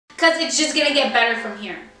because it's just gonna get better from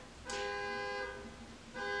here.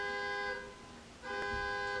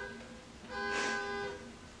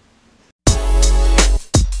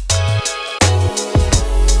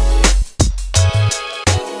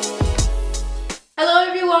 Hello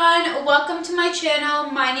everyone, welcome to my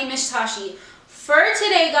channel. My name is Tashi. For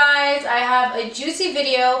today guys, I have a juicy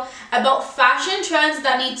video about fashion trends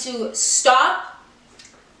that need to stop,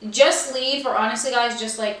 just leave, or honestly guys,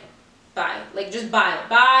 just like buy. Like just buy,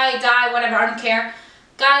 die, whatever, I don't care.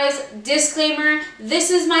 Guys, disclaimer,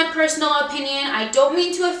 this is my personal opinion. I don't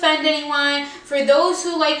mean to offend anyone. For those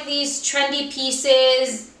who like these trendy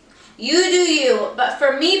pieces, you do you. But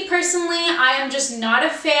for me personally, I am just not a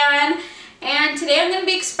fan. And today I'm going to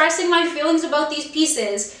be expressing my feelings about these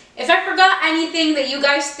pieces. If I forgot anything that you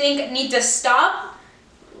guys think need to stop,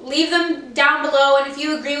 leave them down below. And if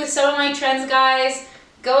you agree with some of my trends, guys,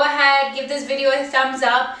 go ahead, give this video a thumbs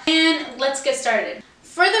up, and let's get started.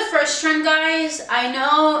 For the first trend, guys, I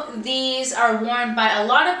know these are worn by a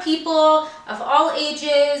lot of people of all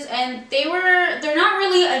ages, and they're not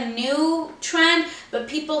really a new trend, but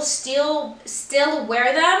people still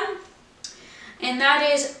wear them, and that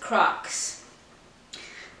is Crocs.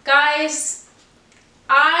 Guys,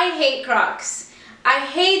 I hate Crocs. I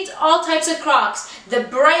hate all types of Crocs. The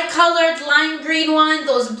bright colored lime green ones,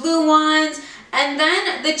 those blue ones, and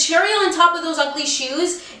then the cherry on top of those ugly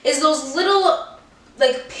shoes is those little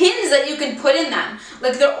like pins that you can put in them.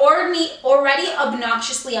 Like they're already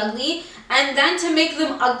obnoxiously ugly, and then to make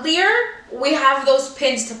them uglier, we have those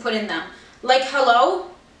pins to put in them. Like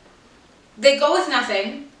hello? They go with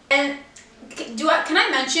nothing. And can I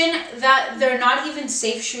mention that they're not even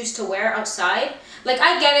safe shoes to wear outside? Like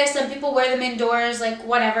I get it, some people wear them indoors, like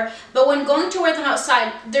whatever, but when going to wear them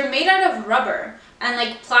outside, they're made out of rubber and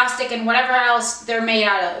like plastic and whatever else they're made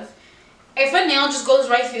out of. If a nail just goes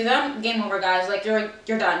right through them, game over guys, like you're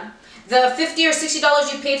done. The $50 or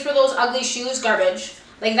 $60 you paid for those ugly shoes, garbage.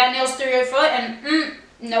 Like that nails through your foot and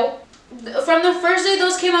nope. From the first day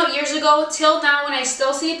those came out years ago till now, when I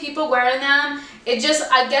still see people wearing them,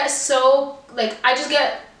 I get so, like, I just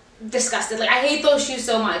get disgusted. Like I hate those shoes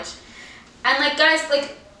so much. And like guys,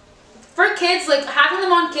 like for kids, like having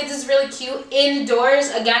them on kids is really cute indoors,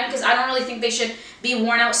 again, because I don't really think they should be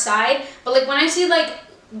worn outside. But like when I see like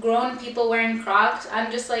grown people wearing Crocs,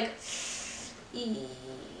 I'm just like,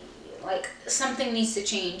 like something needs to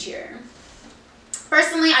change here.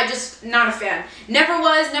 Personally, I just not a fan. Never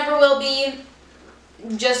was, never will be.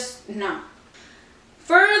 Just no.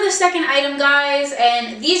 For the second item, guys,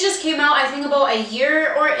 and these just came out I think about a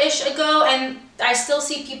year or ish ago, and I still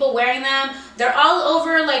see people wearing them. They're all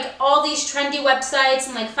over like all these trendy websites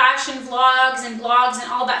and like fashion vlogs and blogs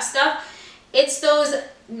and all that stuff. It's those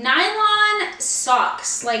nylon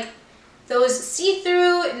socks, like those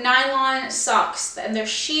see-through nylon socks, and they're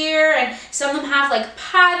sheer, and some of them have like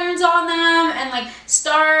patterns on them and like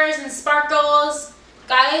stars and sparkles.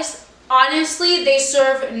 Guys, honestly, they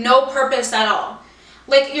serve no purpose at all.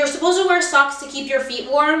 Like you're supposed to wear socks to keep your feet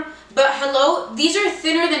warm, but hello, these are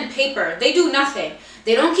thinner than paper. They do nothing.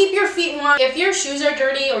 They don't keep your feet warm. If your shoes are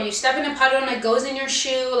dirty or you step in a puddle and it goes in your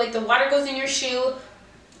shoe, like the water goes in your shoe,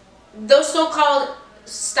 those so-called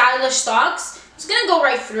stylish socks, it's gonna go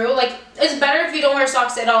right through. Like it's better if you don't wear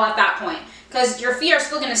socks at all at that point, because your feet are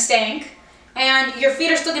still gonna stink and your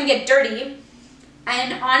feet are still gonna get dirty.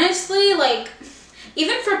 And honestly, like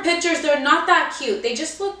even for pictures, they're not that cute. They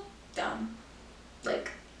just look dumb.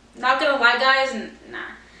 Like, not gonna lie guys,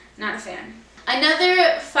 nah, not a fan.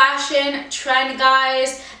 Another fashion trend,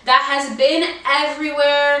 guys, that has been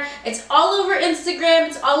everywhere. It's all over Instagram,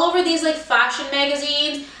 it's all over these like fashion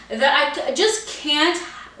magazines, that I just can't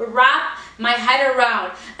wrap my head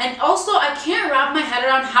around. And also I can't wrap my head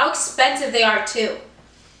around how expensive they are too.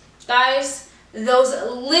 Guys, those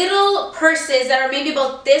little purses that are maybe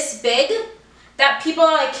about this big that people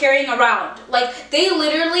are like carrying around, like they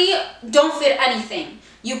literally don't fit anything.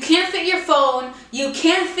 You can't fit your phone, you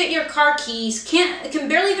can't fit your car keys, it can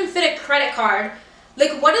barely even fit a credit card.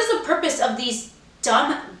 Like what is the purpose of these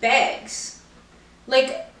dumb bags?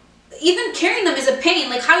 Like even carrying them is a pain.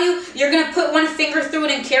 Like how you're gonna put one finger through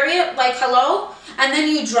it and carry it, like hello, and then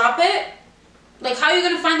you drop it. Like how are you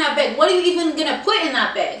gonna find that bag? What are you even gonna put in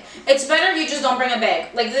that bag? It's better if you just don't bring a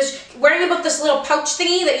bag. Like this, worrying about this little pouch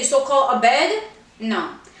thingy that you so call a bag,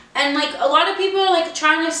 no. And like a lot of people are like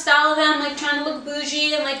trying to style them, like trying to look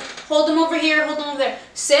bougie and like hold them over here, hold them over there.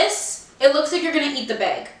 Sis, it looks like you're gonna eat the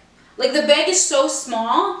bag. Like the bag is so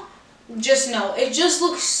small, just no. It just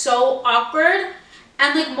looks so awkward.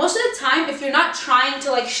 And like most of the time, if you're not trying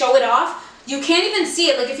to like show it off, you can't even see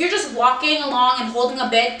it. Like if you're just walking along and holding a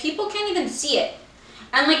bag, people can't even see it.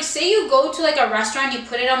 and like say you go to like a restaurant, you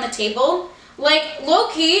put it on the table, like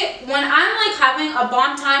low-key, when I'm like having a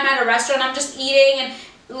bomb time at a restaurant, I'm just eating and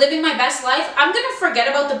living my best life, I'm gonna forget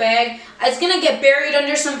about the bag. It's gonna get buried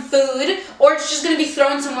under some food, or it's just gonna be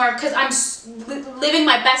thrown somewhere because I'm living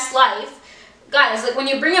my best life. Guys, like when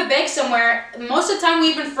you bring a bag somewhere, most of the time we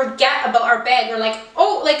even forget about our bag. Or like,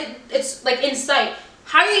 oh, like it's like in sight.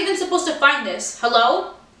 How are you even supposed to find this?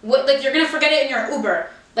 Hello? What, like you're gonna forget it in your Uber.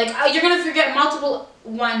 Like you're gonna forget multiple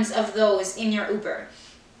ones of those in your Uber.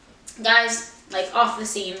 Guys, like off the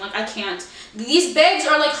scene, like I can't. These bags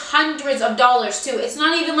are like hundreds of dollars too. It's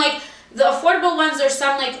not even like the affordable ones. There's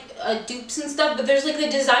some like dupes and stuff, but there's like the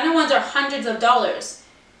designer ones are hundreds of dollars.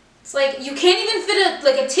 It's like you can't even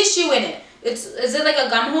fit a tissue in it. Is it like a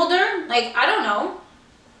gum holder? Like I don't know.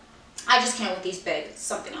 I just can't with these bags. It's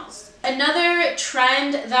something else. Another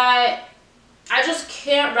trend that I just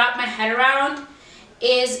can't wrap my head around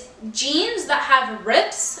is jeans that have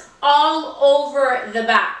rips all over the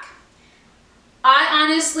back. I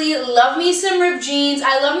honestly love me some ripped jeans.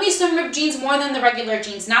 I love me some ripped jeans more than the regular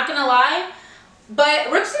jeans, not gonna lie.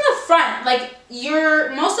 But rips in the front, like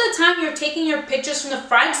most of the time you're taking your pictures from the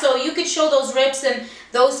front, so you could show those rips and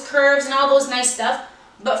those curves and all those nice stuff.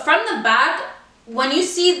 But from the back, when you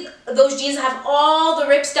see those jeans that have all the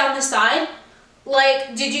rips down the side,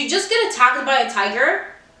 like, did you just get attacked by a tiger?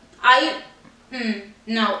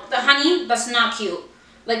 No, honey, that's not cute.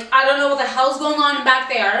 Like, I don't know what the hell's going on back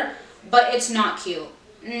there, but it's not cute.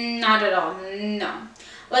 Not at all, no.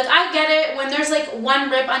 Like, I get it when there's like one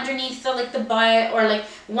rip underneath the butt, or like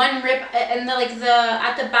one rip and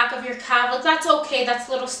at the back of your calf, like that's okay, that's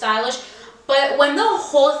a little stylish. But when the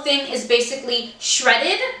whole thing is basically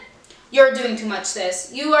shredded, you're doing too much,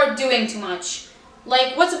 sis. You are doing too much.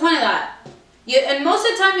 Like, what's the point of that? And most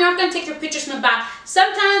of the time, you're not going to take your pictures from the back.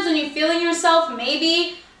 Sometimes when you're feeling yourself,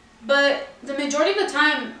 maybe. But the majority of the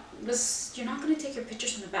time, you're not going to take your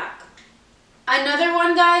pictures from the back. Another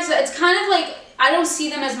one, guys, it's kind of like, I don't see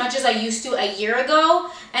them as much as I used to a year ago.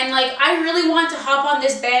 And like, I really want to hop on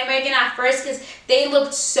this bandwagon at first because they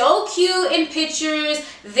looked so cute in pictures.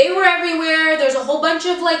 They were everywhere. There's a whole bunch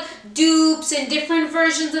of like dupes and different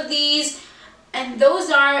versions of these. And those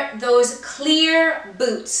are those clear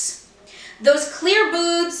boots. Those clear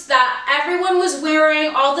boots that everyone was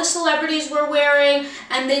wearing, all the celebrities were wearing,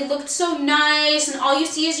 and they looked so nice, and all you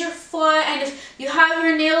see is your foot, and if you have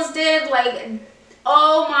your nails did, like,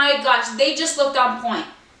 oh my gosh, they just looked on point.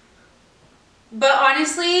 But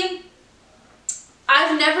honestly,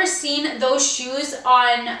 I've never seen those shoes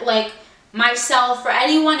on, like, myself or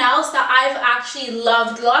anyone else that I've actually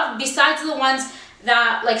loved, besides the ones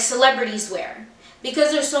that, like, celebrities wear.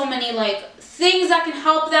 Because there's so many, like, things that can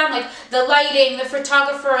help them, like the lighting, the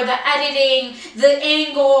photographer, the editing, the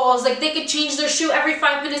angles, like they could change their shoe every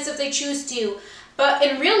 5 minutes if they choose to. But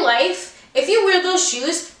in real life, if you wear those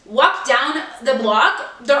shoes, walk down the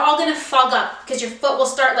block, they're all gonna fog up because your foot will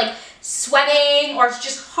start like sweating, or it's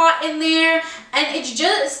just hot in there, and it's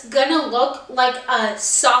just gonna look like a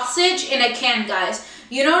sausage in a can, guys.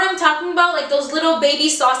 You know what I'm talking about? Like those little baby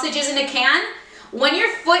sausages in a can? When your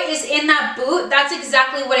foot is in that boot, that's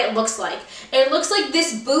exactly what it looks like. It looks like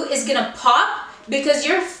this boot is gonna pop because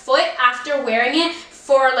your foot, after wearing it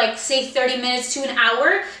for like, say 30 minutes to an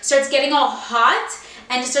hour, starts getting all hot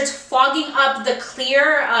and it starts fogging up the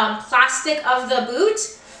clear plastic of the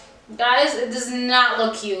boot. Guys, it does not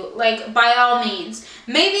look cute, like by all means.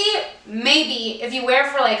 Maybe if you wear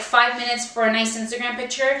it for like 5 minutes for a nice Instagram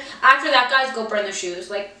picture, after that, guys, go burn the shoes.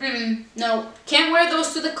 Like, no, can't wear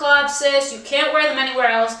those to the club, sis. You can't wear them anywhere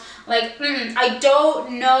else. Like, I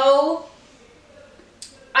don't know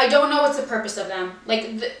what's the purpose of them.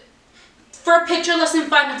 Like, for a picture, less than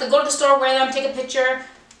 5 minutes, like, go to the store, wear them, take a picture,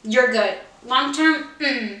 you're good. Long term,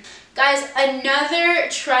 Guys, another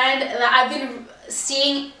trend that I've been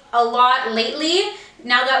seeing a lot lately,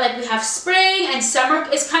 now that like we have spring and summer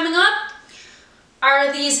is coming up,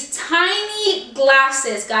 are these tiny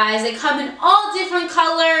glasses, guys. They come in all different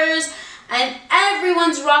colors and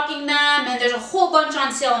everyone's rocking them, and there's a whole bunch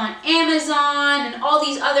on sale on Amazon and all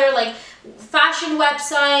these other like fashion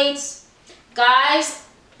websites. Guys,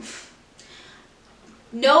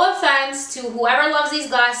 no offense to whoever loves these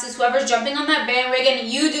glasses, whoever's jumping on that bandwagon,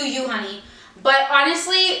 you do you, honey. But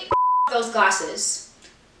honestly, those glasses.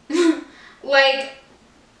 Like,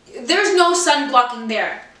 there's no sun blocking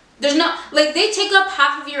there. There's no, like, they take up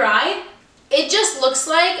half of your eye. It just looks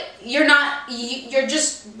like you're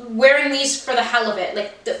just wearing these for the hell of it,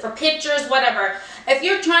 like for pictures, whatever. If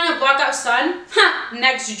you're trying to block out sun,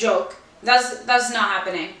 next joke. That's not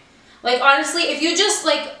happening. Like, honestly, if you just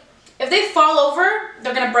like, if they fall over,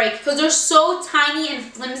 they're gonna break because they're so tiny and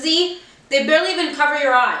flimsy. They barely even cover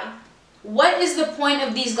your eye. What is the point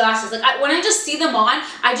of these glasses? Like, when I just see them on,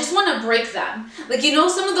 I just want to break them. Like, you know,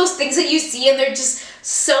 some of those things that you see and they're just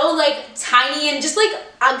so, like, tiny and just, like,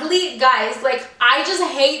 ugly. Guys, like, I just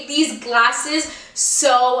hate these glasses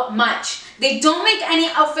so much. They don't make any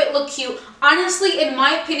outfit look cute. Honestly, in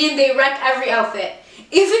my opinion, they wreck every outfit.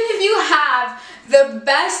 Even if you have the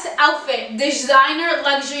best outfit, designer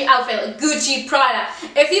luxury outfit, like Gucci, Prada,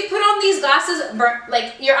 if you put on these glasses,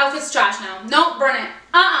 like, your outfit's trash now. No, burn it.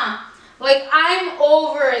 Like, I'm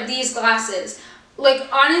over these glasses. Like,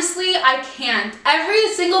 honestly, I can't. Every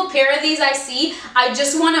single pair of these I see, I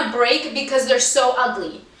just want to break because they're so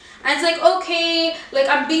ugly. And it's like, okay, like,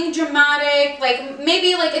 I'm being dramatic, like,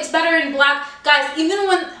 maybe, like, it's better in black. Guys, even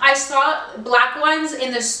when I saw black ones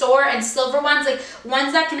in the store and silver ones, like,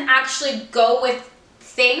 ones that can actually go with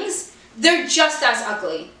things, they're just as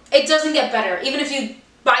ugly. It doesn't get better. Even if you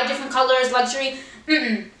buy different colors, luxury,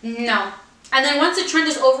 no. And then once the trend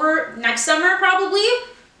is over next summer, probably,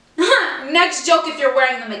 next joke if you're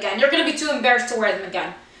wearing them again. You're going to be too embarrassed to wear them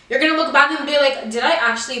again. You're going to look back and be like, did I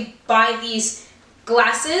actually buy these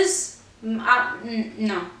glasses?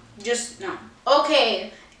 No. Just no.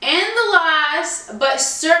 Okay, and the last, but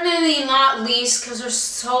certainly not least, because there's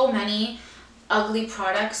so many ugly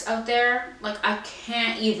products out there, like, I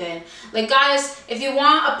can't even. Like, guys, if you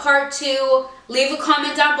want a part 2, leave a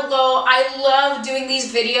comment down below. I love doing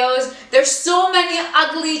these videos. There's so many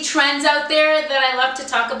ugly trends out there that I love to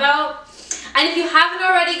talk about. And if you haven't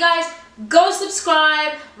already, guys, go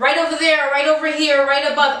subscribe right over there, right over here, right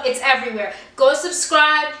above. It's everywhere. Go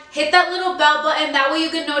subscribe, hit that little bell button. That way you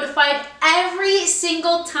get notified every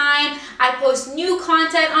single time I post new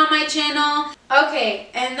content on my channel. Okay,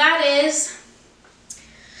 and that is,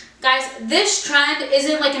 guys, this trend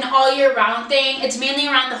isn't like an all year round thing. It's mainly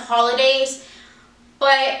around the holidays.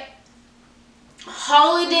 But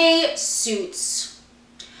holiday suits.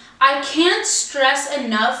 I can't stress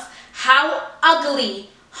enough how ugly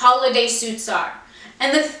holiday suits are.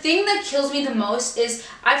 And the thing that kills me the most is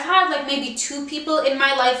I've had like maybe 2 people in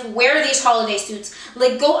my life wear these holiday suits.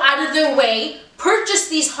 Like, go out of their way, purchase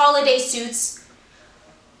these holiday suits,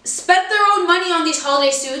 spent their own money on these holiday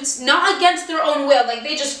suits, not against their own will. Like,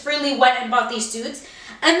 they just freely went and bought these suits.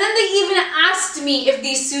 And then they even asked me if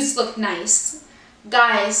these suits looked nice.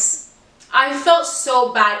 Guys, I felt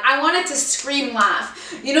so bad. I wanted to scream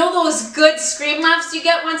laugh. You know those good scream laughs you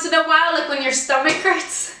get once in a while, like when your stomach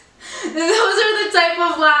hurts? Those are the types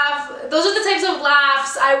of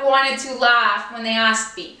laughs I wanted to laugh when they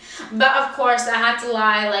asked me. But of course, I had to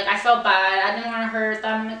lie. Like, I felt bad. I didn't want to hurt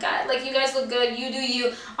them. Oh my God, like, you guys look good. You do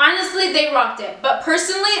you. Honestly, they rocked it. But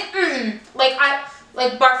personally, like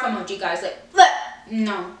barf emoji, guys. Like, bleh,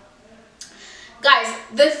 no. Guys,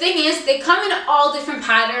 the thing is, they come in all different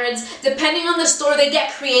patterns. Depending on the store, they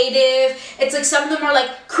get creative. It's like some of them are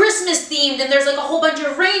like Christmas themed and there's like a whole bunch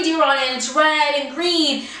of reindeer on it and it's red and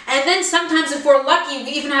green. And then sometimes, if we're lucky, we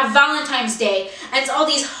even have Valentine's Day. And it's all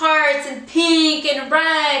these hearts and pink and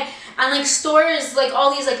red. And like stores, like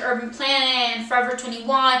all these, like Urban Planet and Forever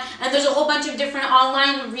 21. And there's a whole bunch of different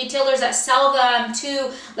online retailers that sell them too.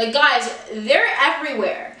 Like, guys, they're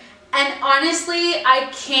everywhere. And honestly, I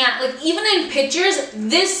can't, like, even in pictures,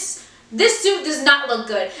 this suit does not look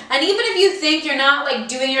good. And even if you think you're not, like,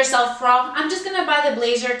 doing yourself wrong, I'm just gonna buy the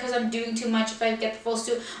blazer because I'm doing too much if I get the full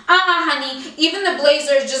suit. Honey, even the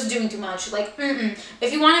blazer is just doing too much. Like,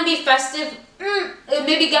 If you want to be festive,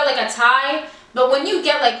 maybe get, like, a tie. But when you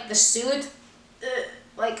get, like, the suit,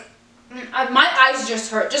 like, my eyes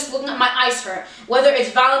just hurt. Just looking at my eyes hurt. Whether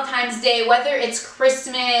it's Valentine's Day, whether it's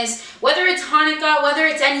Christmas, whether it's Hanukkah, whether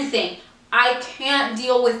it's anything. I can't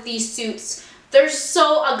deal with these suits. They're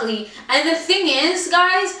so ugly. And the thing is,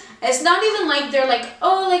 guys, it's not even like they're like,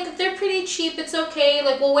 oh, like, they're pretty cheap, it's okay,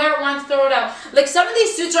 like, we'll wear it once, throw it out. Like, some of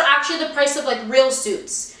these suits are actually the price of, like, real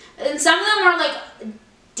suits. And some of them are, like,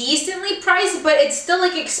 decently priced, but it's still,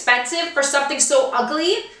 like, expensive for something so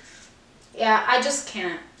ugly. Yeah, I just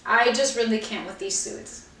can't. I just really can't with these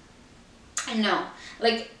suits. I know.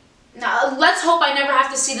 Like, now, let's hope I never have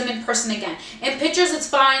to see them in person again. In pictures, it's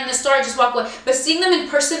fine. In the store, I just walk away. But seeing them in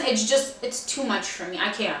person, it's too much for me.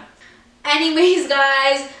 I can't. Anyways,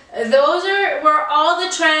 guys, those were all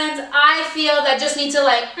the trends I feel that just need to,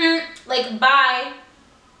 like, bye.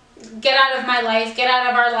 Get out of my life. Get out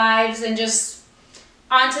of our lives. And just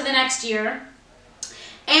on to the next year.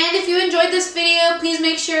 And if you enjoyed this video, please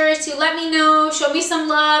make sure to let me know, show me some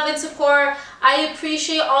love and support. I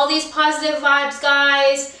appreciate all these positive vibes,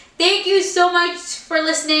 guys. Thank you so much for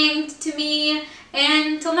listening to me,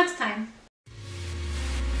 and until next time.